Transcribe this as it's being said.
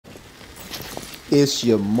It's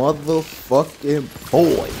your motherfucking boy.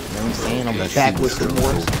 You know what I'm saying? I'm back with some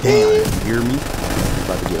more. Damn, you hear me?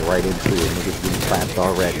 About to get right into it. Niggas getting clapped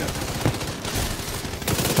already.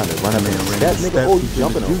 Trying to run him in. That nigga, oh, you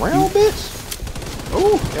jumping around, bitch?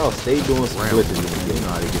 Oh, y'all stay doing some glitches. You know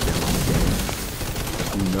how to get down on the game.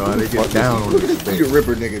 You know how to get down on Look at this this Peter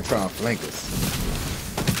Ripper nigga trying to flank us.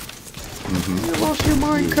 You lost your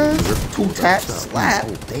mind, cuz. Two taps, slap.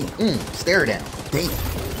 Oh, damn. Stare down. Damn.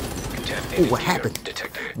 Oh, what happened?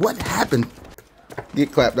 What happened?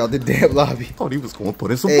 Get clapped out the damn lobby. Thought he was going to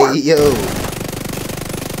put in some Hey, work. yo.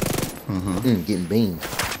 Getting beamed.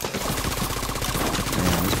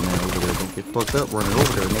 Man, this man over there don't get fucked up running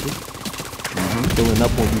over there, nigga. Filling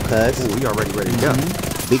up on you, cuz. Oh, he already ready to go.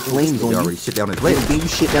 Big flames on He you. already shit down his Wait, legs. did you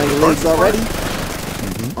shit down your legs already?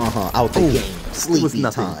 Out the game. It was Sleepy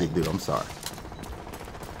nothing, time. big dude. I'm sorry.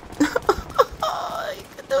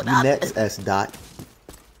 You next, S. Dot.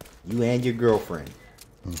 You and your girlfriend.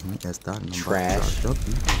 That's not Trash.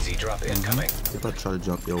 Easy drop incoming. They about to try to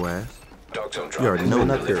jump your ass. Dog zone drop. You already know Coming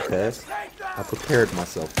that. up here, cuz. I prepared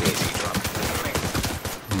myself for it. Easy drop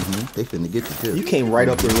incoming. They finna get you too. You came right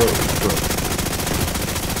up the road.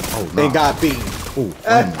 Oh, no. And got beamed. Oh,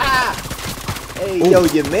 Hey, yo,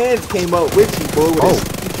 your man came up with you, boy,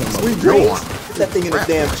 with his sweet drinks. Put that thing in the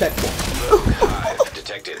damn checkpoint. Hive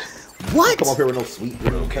detected. what? Come up here with no sweet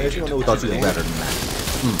drink, cuz. You don't know what Thought you're you doing. was better than that.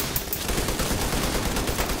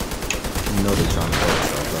 You know they trying to blow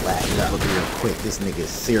themselves up. Relax. Look real quick. This nigga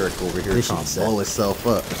Cyric over here This trying shit to blow himself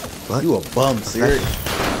up. What? You a bum, Cyric.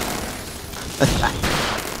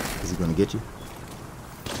 Is he gonna get you?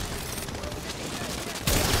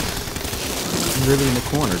 He's really in the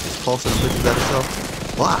corner, just tossing them bitches at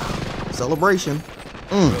himself. Wow. Celebration.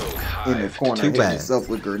 Rogue In the hive corner, Too hit bad. himself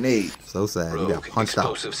with grenade. So sad. You Rogue got punched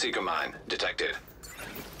out. explosive seeker mine detected.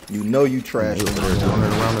 You know you trash. He over there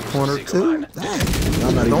running around the corner Seeker too. mine Dang.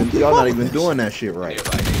 Y'all not Don't even, give y'all up not on even this doing that shit right.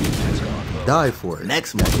 Nearby agent has gone. Die for it.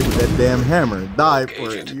 Next Hit one. with that damn hammer and die for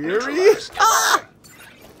it. Agent You hear me? neutralized.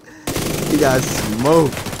 You got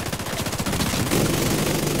smoked.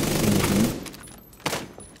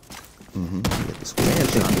 Get the square Man,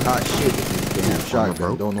 think shot. you hot shit with this damn shotgun.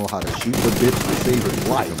 bro. Don't know how to shoot the bitch to save his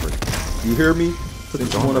life. You hear me? Since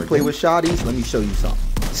his you want to armor play again. with shotties, let me show you something.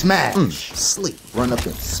 Smash! Sleep. Run up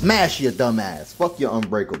and smash your dumb ass. Fuck your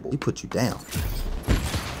unbreakable. He put you down.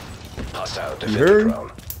 Hostile You defender heard?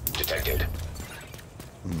 drone detected.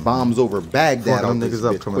 Bombs over Baghdad. Fuck on them this niggas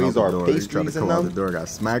up bitch. coming out the Quasar door. He tried to pastries come and out the them. door, got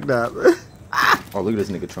smacked up. Oh, look at this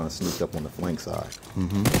nigga trying to sneak up on the flank side.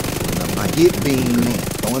 Like, Get beamed.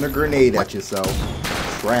 Throwing a grenade at yourself.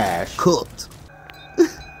 Trash. cooked.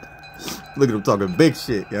 Look at him talking big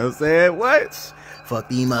shit. You know what I'm saying? What?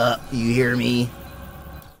 Fucked him up. You hear me?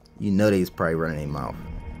 You know they's probably running their mouth.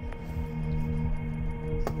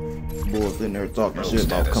 Bulls in there talking shit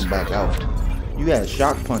about come back out. You had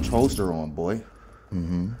shock punch holster on, boy.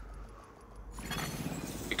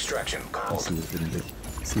 Extraction See called. what's finna do.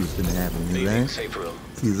 See what's finna happen. You know Leaving what I'm saying? safe room.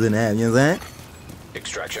 See what's finna happen. You know what I'm saying?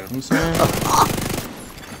 Extraction. You know what I'm saying?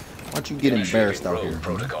 Why'd you get embarrassed out Rogue here?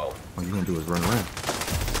 protocol. All you gonna do is run around.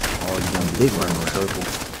 Oh, you gonna Big big run in run a circle?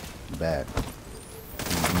 Bad.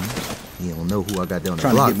 You don't know who I got down the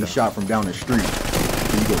Trying to block. get me though. shot from down the street.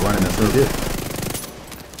 You go running a You circle. did.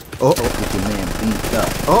 Oh, Get your man beat up.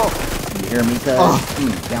 oh. You hear me, cuz?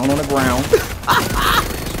 Oh. Down on the ground.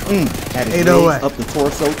 Had his Ain't no legs way. up the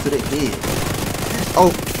torso to the head.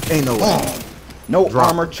 Oh, ain't no way. No Drop.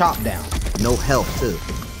 armor chop down. No health, too.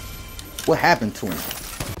 What happened to him?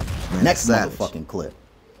 Man, Next savage. motherfucking clip.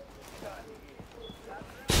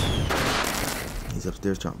 He's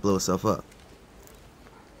upstairs trying to blow himself up.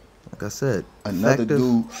 Like I said, Another effective,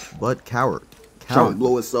 dude but coward. trying to Coward.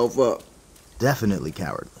 blow himself up. Definitely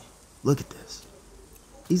cowardly. Look at this.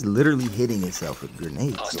 He's literally hitting himself with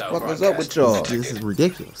grenades. Hostile What was up with broadcast y'all? This is detected.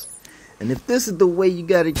 ridiculous. And if this is the way you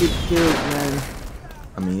gotta get killed, man,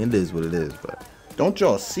 I mean, it is what it is, but Don't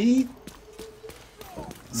y'all see?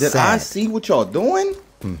 Did Sad. I see what y'all doing?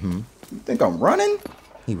 You think I'm running?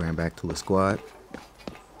 he ran back to his squad.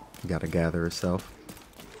 Gotta gather himself.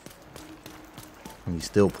 And he's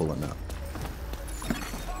still pulling up.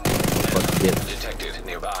 Fuck did it. Detected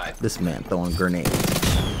nearby. This man throwing grenades. Look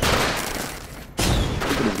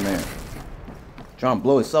at this man. Trying to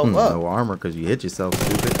blow himself up. No armor because you hit yourself,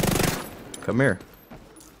 stupid. Come here.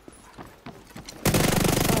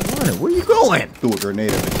 Stop running. Where you going? Threw a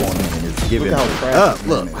grenade at the corner. And it's giving Look how trash up. this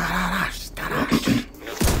Look. man is.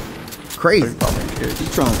 Crazy.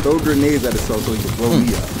 He's trying to throw grenades at himself so he can blow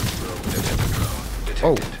me up.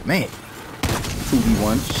 Oh, man.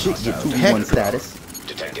 2v1. Shit, get 2v1 status. They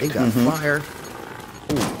Detected. got fire.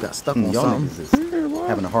 Ooh, got stuck Y'all on something. niggas is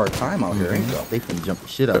having a hard time out here, ain't y'all? They finna jump the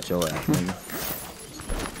shit out your ass, nigga.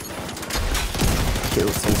 Kill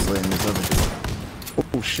Sosa and this other dude.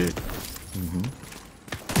 Oh shit.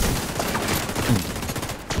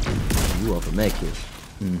 You off a med kit.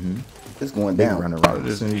 It's going They down. run around.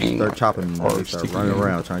 As soon as you start chopping them, they start running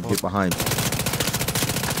around trying to get behind you.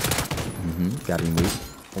 Got him weak.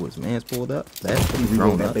 Oh, his man's pulled up. That's Let me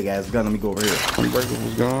thrown reload that up. big ass gun. Let me go over here. Breaker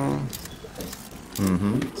was gone.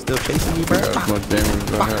 Still chasing you, bro. As much damage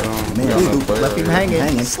as I had on. Man, Got dude, enough fire left him rate.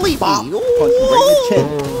 hanging. Sleepy. Bop. Ooh. Punch him right in the chin.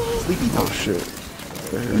 Sleepy Oh time. shit.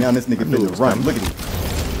 Now this nigga finna run. Look at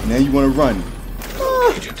him. Now you wanna run.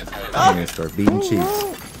 Agent I'm gonna start beating cheeks.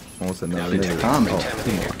 Almost another nigga. Comment.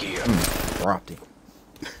 contaminated gear. Dropped him.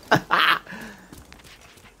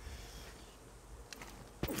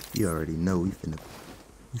 You already know we finna.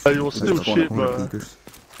 Hey, you're still Corner shit, bro. peekers.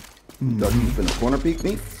 Thought you finna corner peek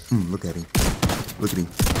me? Look at him. Look at him.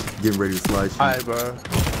 Getting ready to slide shoot. Alright, bro.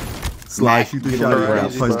 Slide shoot the Get shot him around.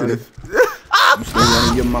 crazy, Punch bro. to the. You stay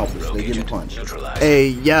running your mouth, bitch. They getting punched. Neutralized. Hey,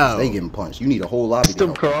 yo. They getting punched. You need a whole lobby to System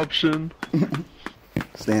help. corruption.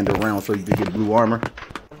 Stand around so you can get blue armor.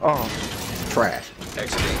 Oh, Trash.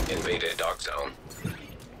 Exiting invaded dark zone.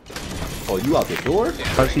 Oh, you out the door?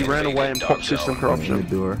 as he ran away and popped system In the corruption.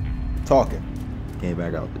 door. Talking. Came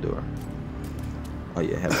back out the door. Oh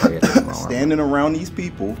yeah, have a Standing around these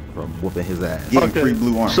people, from whooping his ass. getting free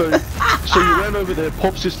blue armor. So you ran over there,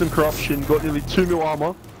 popped system corruption, got nearly 2 mil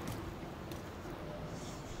armor.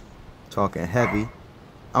 Talking heavy.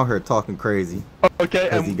 Out here talking crazy. Okay,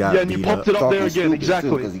 Because he and got yeah, and you beat popped it up there again, because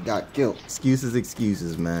exactly. he got killed.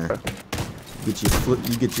 Excuses, man. You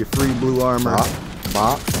get your free blue armor.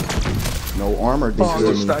 Bop. No armor. This Oh, I is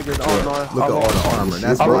got me. staggered. Oh no, Look I at all lost. the armor.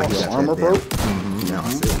 That's I why lost. he got Armor that down. broke? Now I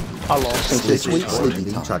see. I lost. Sleepy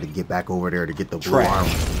He time. tried to get back over there to get the blue Trash.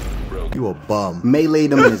 armor. You a bum.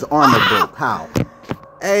 Meleeed him and his armor broke. How?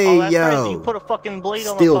 Hey, Oh, that's yo. crazy. You put a fucking blade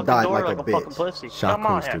on Still the fucking died door like like a a fucking bitch. pussy. Shot Come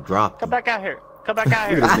on coaster here. dropped Come him. back out here. Come back out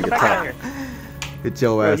here. Look at Come this back nigga out here. Hit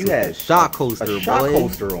your Bro, ass. you with had a shot coaster, a shot boy.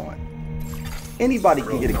 coaster on. Anybody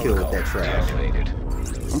can get a kill with that trash.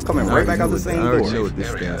 Deactivated. I'm coming right back out the same I already know door. what this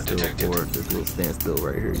Area standstill detected. for. This little standstill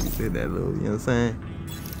right here. You see that little, you know what I'm saying?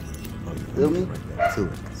 Oh, you Feel me? right back to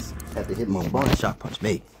it. Had to hit my Come button. on, shot punch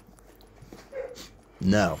me.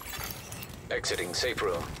 No. Exiting safe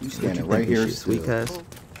room. You You standing think right this here, shit sweet still. cuz?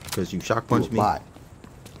 Because you shock You a punched me bot.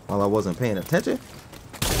 while I wasn't paying attention?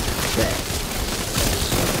 Bad.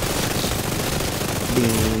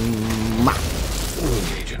 Bing. Ma.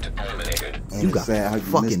 Agent eliminated. And You it's got sad how you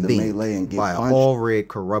missed fucking the beat melee and get by an punched. all red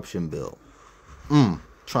corruption build.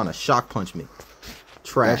 Trying to shock punch me. That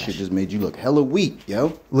Trash. shit just made you look hella weak,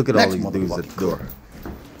 yo. Look at all Next these dudes at motherfucking the door. clip.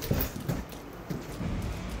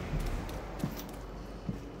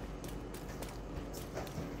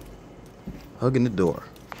 Hugging the door.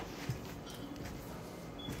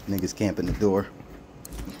 Niggas camping the door.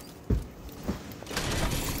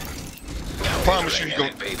 Promise you go.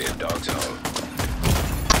 Invaded dark zone.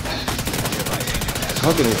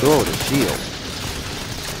 Hugging the door with a shield.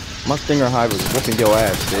 My Stinger Hive is whooping your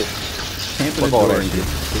ass, shit. Camping Fuck the all door that and shit. get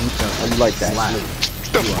How you like that?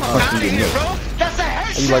 Out of here, bro. That's a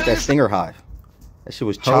headshot. How you like that Stinger Hive? That shit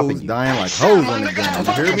was chopping Hoes you. dying like hoes on the ground.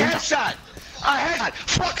 You hear me? Headshot. A headshot.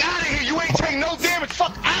 Fuck out of here. You ain't take no damage.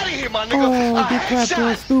 Fuck out of here, my nigga. A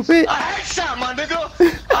headshot. stupid. A headshot, my nigga.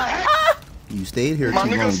 A head. You stayed here too My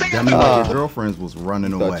nigga, long, stay dummy, up. while your girlfriends was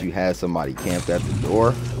running Thought away. you had somebody camped at the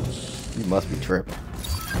door. You must be tripping.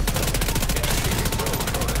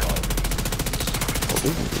 Oh,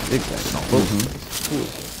 this is a big thing. No, Who is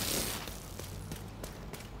this?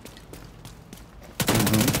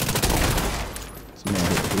 This man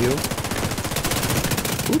hit the wheel.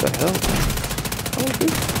 Who the hell? How is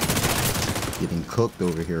this? Getting cooked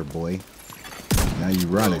over here, boy. Now you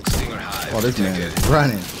running. Stinger hive. Oh, this man detected. is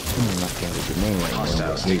running. I can't get your name right now.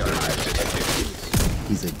 Hostile stinger hive detected.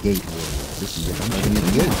 He's a gate warrior. This is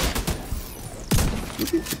good.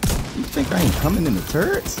 You think I ain't coming in the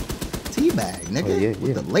turrets? Teabag, nigga. Oh, yeah, With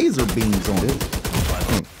yeah. the laser beams on it.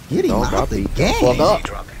 Get him Dog, out the Fuck game. up.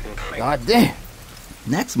 Drop incoming. God damn.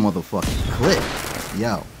 Next motherfucking clip.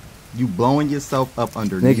 Yo, you blowing yourself up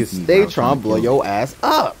underneath Niggas me, stay bro, trying to blow kill your ass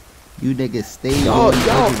up. me. You niggas stay Y'all, doing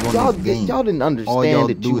y'all, niggas on y'all, this game. y'all didn't All understand y'all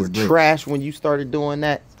that do you is were glitch. trash when you started doing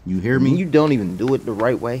that. You hear I mean, me? you don't even do it the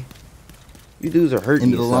right way. You dudes are hurting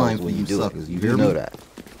End of the yourselves line for when you you do suckers, it. you You hear know me? that.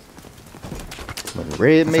 When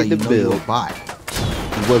Red That's how made you the know you a build, bot.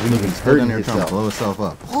 he wasn't even Still hurting down there trying to himself. blow himself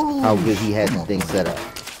up. How good he had Come the on, thing boy. set up.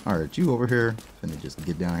 All right, you over here finna just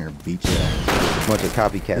get down here and beat your ass. A bunch of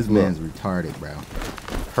copycats. This man's retarded, bro.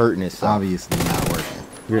 hurting himself. Obviously not working.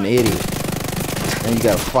 You're an idiot. And you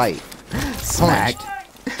gotta fight. Smacked.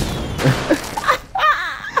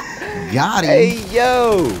 Got him. Hey,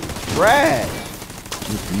 yo! Trash!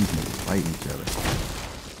 These niggas fighting each other.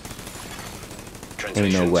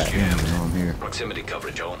 Ain't no way. Damn, you know I'm here. Proximity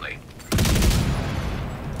coverage only.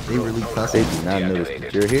 They really They cussing. do not notice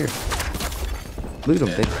that you're here. Look at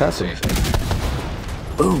them, they cussing.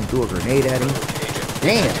 Boom, threw a grenade at him.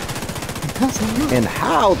 Damn! And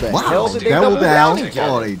how the hell did they double down each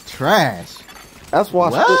Oh, other? they trash. That's why.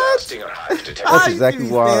 What? Stinger hive detected. That's You exactly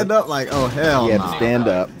see me why. Stand up like, oh hell You no. had to stand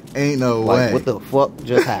up. Ain't no Like, way. what the fuck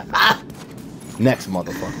just happened? Next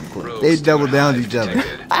motherfucking clip. Rogue They Stinger double downed hive each other.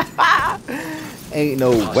 detected. Ain't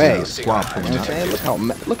no way. Squad You know what I'm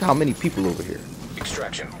saying? Look how many people over here.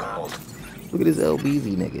 Extraction called. Look at this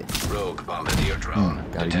LBZ nigga. Rogue bombardier drone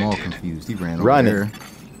Got him all detected. confused. He ran over Running. there.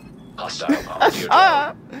 Hostile bombardier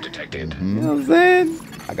drone detected. You know what I'm saying?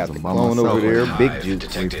 I got the by clone over myself. there, big Hive juice.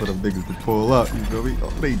 Wait detected. for them niggas to pull up. You feel me? Oh,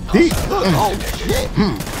 they deep. Oh shit.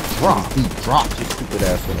 Drop. He dropped your stupid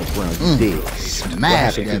ass on the ground. You did. Smash What that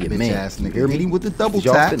happened to your bitch man? ass You nigga. hear me? Hit him with the double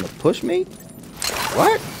Y'all tap. finna push me?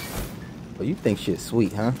 What? Oh, you think shit's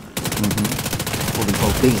sweet, huh? Pulling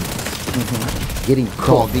both beams. Getting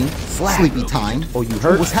Cogged him. Slap. Sleepy time. Oh, you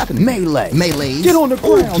hurt? What's happening? Melee. Melees. Get on the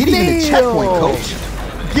Ooh, ground. get him in the Damn. checkpoint, coach.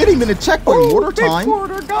 Get him in the checkpoint. Mortar time.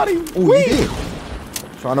 Porter got him. Oh, you did.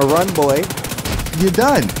 Trying to run, boy. You're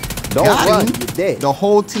done. Don't Got run. him. You're dead. The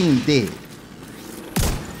whole team dead.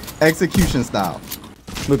 Execution style.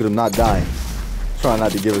 Look at him not dying. Trying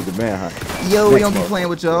not to give us the manhunt. Yo, we Next don't be motherfucker. playing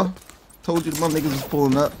with y'all. Told you the mother niggas was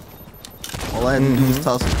pulling up. All I had to do was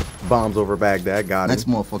tussle. Bombs over Baghdad. Got him. Next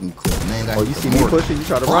motherfucking clip, man. Oh, you see me pushing? You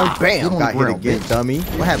try to run? Get Bam! on Got the hit ground, again, bitch. dummy.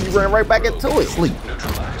 What happened? You ran right back into it. Sleep.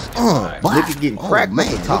 Neutralized. What? Look at getting cracked.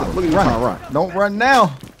 man. Look at top. Look at you Run. trying to run. Don't run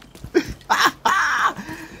now.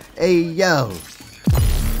 Hey, yo.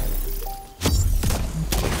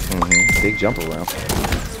 Big jump around.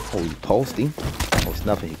 Oh, you posting? Oh, it's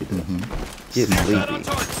nothing he could do. Get sleepy.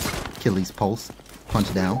 Achilles pulse.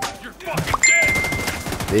 Punch down.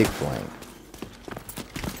 Big flame.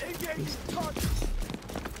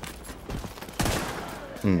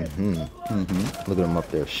 Look at them up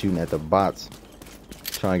there shooting at the bots.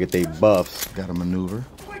 Trying to get their buffs. Got a maneuver.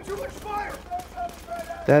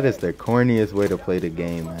 That is the corniest way to play the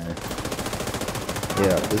game, man.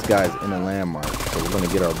 Yeah, this guy's in a landmark, so we're gonna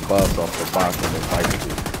get our buffs off the box and then fight the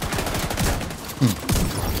dude.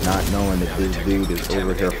 Not knowing that this dude is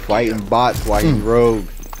over here fighting bots while he's rogue.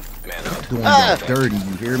 Man up. Doing that dirty,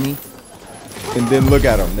 you hear me? And then look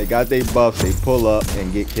at them. They got their buffs, they pull up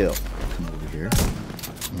and get killed. Come over here.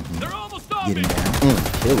 Get him down.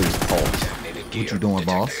 Achilles pulse. Detonated What you gear doing,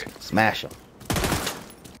 boss? detected. Smash him.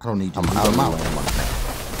 I don't need you I'm to out of move the out. landmark.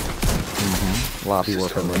 A lot of people are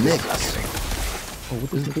From coming the in. Knicks. Oh,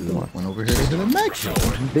 what this nigga doing? Went over here to hit a mech shot.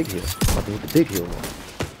 Big hill. About to hit the big hill.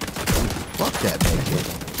 Fuck that mech hit.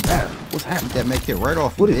 What's Keep happening? that mech hit right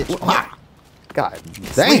off, What you is bitch. what? God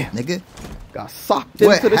Sleep, damn. nigga. Got socked What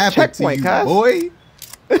into the happened to checkpoint, you, guys. boy?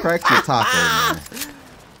 Crack your taco, man.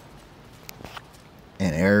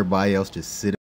 And everybody else just sit